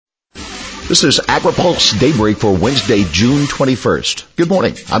This is AgriPulse Daybreak for Wednesday, June 21st. Good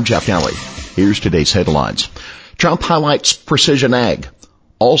morning. I'm Jeff Nally. Here's today's headlines. Trump highlights precision ag,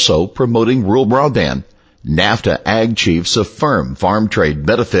 also promoting rural broadband. NAFTA ag chiefs affirm farm trade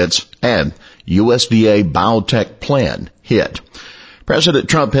benefits, and USDA biotech plan hit. President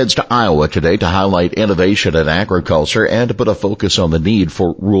Trump heads to Iowa today to highlight innovation in agriculture and to put a focus on the need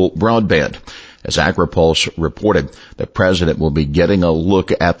for rural broadband. As AgriPulse reported, the president will be getting a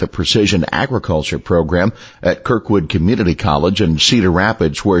look at the precision agriculture program at Kirkwood Community College in Cedar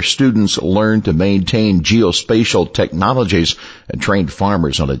Rapids, where students learn to maintain geospatial technologies and train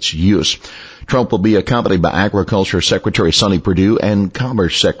farmers on its use. Trump will be accompanied by Agriculture Secretary Sonny Perdue and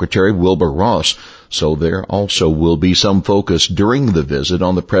Commerce Secretary Wilbur Ross. So there also will be some focus during the visit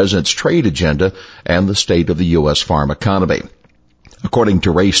on the president's trade agenda and the state of the U.S. farm economy. According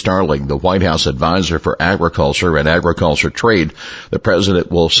to Ray Starling, the White House advisor for agriculture and agriculture trade, the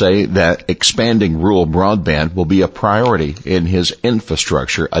president will say that expanding rural broadband will be a priority in his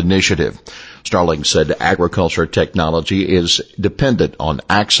infrastructure initiative. Starling said agriculture technology is dependent on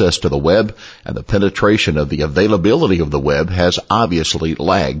access to the web, and the penetration of the availability of the web has obviously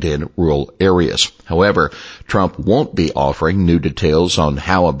lagged in rural areas. However, Trump won't be offering new details on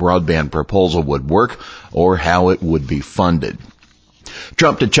how a broadband proposal would work or how it would be funded.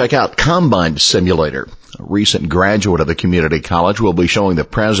 Trump to check out Combine Simulator. A recent graduate of the community college will be showing the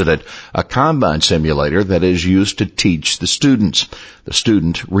president a Combine simulator that is used to teach the students. The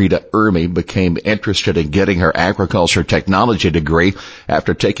student, Rita Ermy, became interested in getting her agriculture technology degree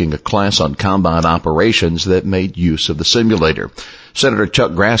after taking a class on combine operations that made use of the simulator. Senator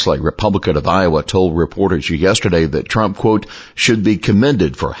Chuck Grassley, Republican of Iowa, told reporters yesterday that Trump, quote, should be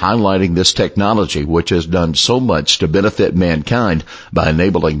commended for highlighting this technology, which has done so much to benefit mankind by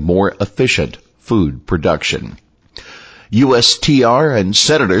enabling more efficient food production. USTR and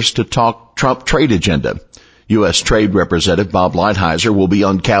senators to talk Trump trade agenda. U.S. Trade Representative Bob Lighthizer will be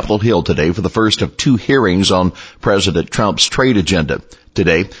on Capitol Hill today for the first of two hearings on President Trump's trade agenda.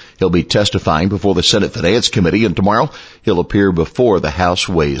 Today, he'll be testifying before the Senate Finance Committee, and tomorrow he'll appear before the House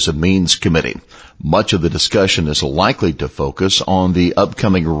Ways and Means Committee. Much of the discussion is likely to focus on the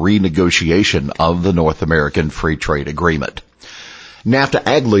upcoming renegotiation of the North American Free Trade Agreement. NAFTA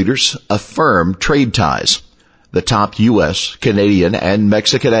ag leaders affirm trade ties. The top U.S., Canadian, and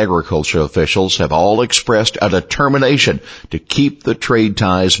Mexican agriculture officials have all expressed a determination to keep the trade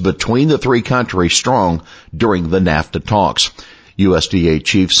ties between the three countries strong during the NAFTA talks. USDA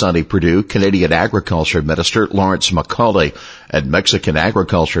Chief Sonny Perdue, Canadian Agriculture Minister Lawrence McCauley, and Mexican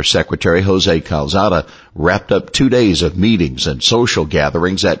Agriculture Secretary Jose Calzada wrapped up 2 days of meetings and social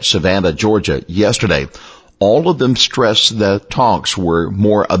gatherings at Savannah, Georgia yesterday. All of them stressed that talks were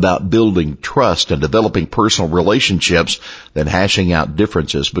more about building trust and developing personal relationships than hashing out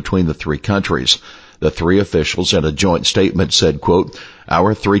differences between the three countries. The three officials in a joint statement said, quote,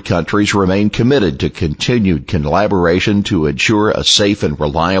 our three countries remain committed to continued collaboration to ensure a safe and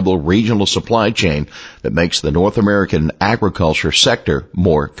reliable regional supply chain that makes the North American agriculture sector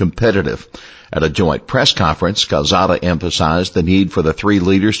more competitive. At a joint press conference, Calzada emphasized the need for the three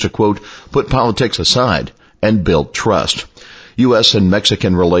leaders to, quote, put politics aside and build trust. U.S. and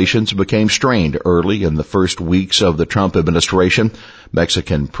Mexican relations became strained early in the first weeks of the Trump administration.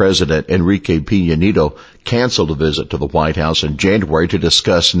 Mexican President Enrique Peña Nieto canceled a visit to the White House in January to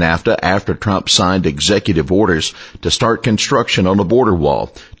discuss NAFTA after Trump signed executive orders to start construction on a border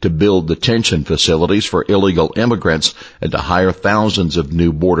wall, to build detention facilities for illegal immigrants, and to hire thousands of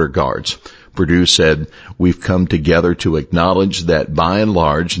new border guards. Perdue said, we've come together to acknowledge that by and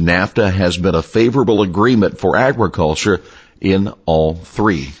large, NAFTA has been a favorable agreement for agriculture in all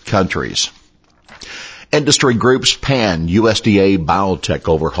three countries. Industry groups pan USDA biotech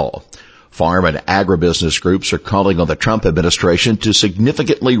overhaul. Farm and agribusiness groups are calling on the Trump administration to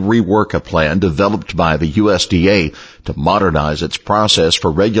significantly rework a plan developed by the USDA to modernize its process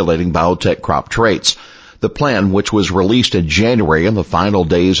for regulating biotech crop traits. The plan, which was released in January in the final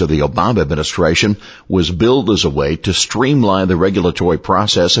days of the Obama administration, was billed as a way to streamline the regulatory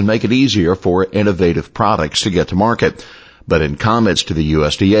process and make it easier for innovative products to get to market. But in comments to the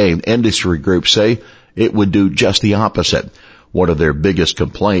USDA, industry groups say it would do just the opposite. One of their biggest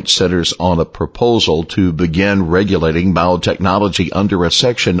complaints centers on a proposal to begin regulating biotechnology under a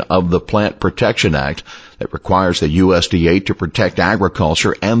section of the Plant Protection Act that requires the USDA to protect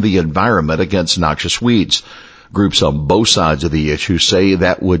agriculture and the environment against noxious weeds. Groups on both sides of the issue say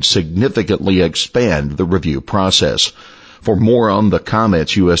that would significantly expand the review process. For more on the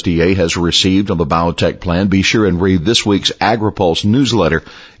comments USDA has received on the biotech plan, be sure and read this week's AgriPulse newsletter.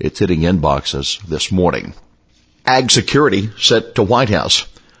 It's hitting inboxes this morning. Ag security sent to White House.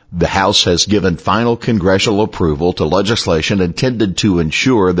 The House has given final congressional approval to legislation intended to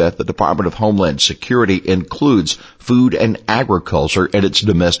ensure that the Department of Homeland Security includes food and agriculture in its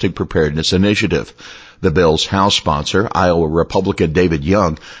domestic preparedness initiative. The bill's House sponsor, Iowa Republican David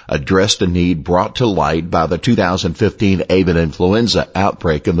Young, addressed a need brought to light by the 2015 avian influenza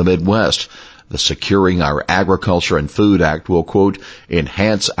outbreak in the Midwest. The Securing Our Agriculture and Food Act will, quote,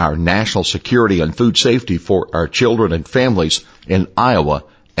 enhance our national security and food safety for our children and families in Iowa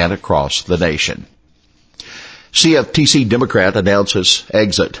and across the nation. CFTC Democrat announces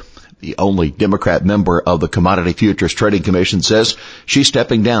exit. The only Democrat member of the Commodity Futures Trading Commission says she's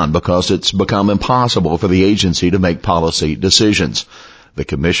stepping down because it's become impossible for the agency to make policy decisions. The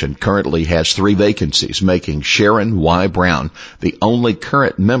commission currently has 3 vacancies, making Sharon Y. Brown the only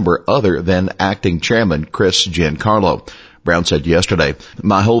current member other than acting chairman Chris Giancarlo. Brown said yesterday,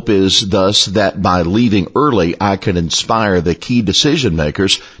 "My hope is thus that by leaving early, I can inspire the key decision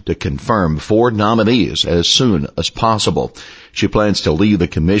makers to confirm 4 nominees as soon as possible." She plans to leave the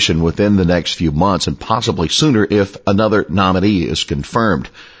commission within the next few months and possibly sooner if another nominee is confirmed.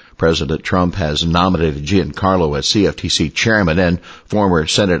 President Trump has nominated Giancarlo as CFTC chairman and former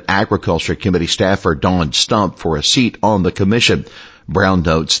Senate Agriculture Committee staffer Dawn Stump for a seat on the commission. Brown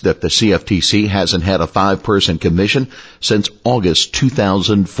notes that the CFTC hasn't had a 5-person commission since August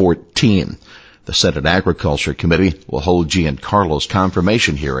 2014. The Senate Agriculture Committee will hold Giancarlo's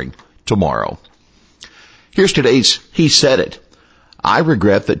confirmation hearing tomorrow. Here's today's He Said It. I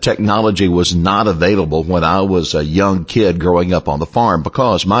regret that technology was not available when I was a young kid growing up on the farm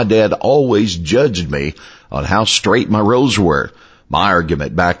because my dad always judged me on how straight my rows were. My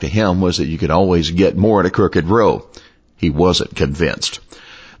argument back to him was that you could always get more in a crooked row. He wasn't convinced.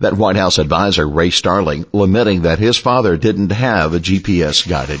 That White House advisor, Ray Starling, lamenting that his father didn't have a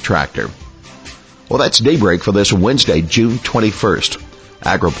GPS-guided tractor. Well, that's Daybreak for this Wednesday, June 21st.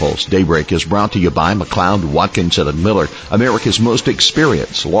 AgriPulse Daybreak is brought to you by McLeod, Watkinson & Miller, America's most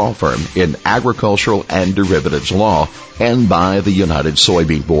experienced law firm in agricultural and derivatives law, and by the United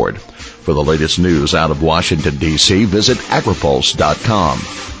Soybean Board. For the latest news out of Washington, D.C., visit agripulse.com.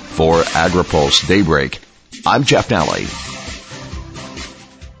 For AgriPulse Daybreak, I'm Jeff Nally.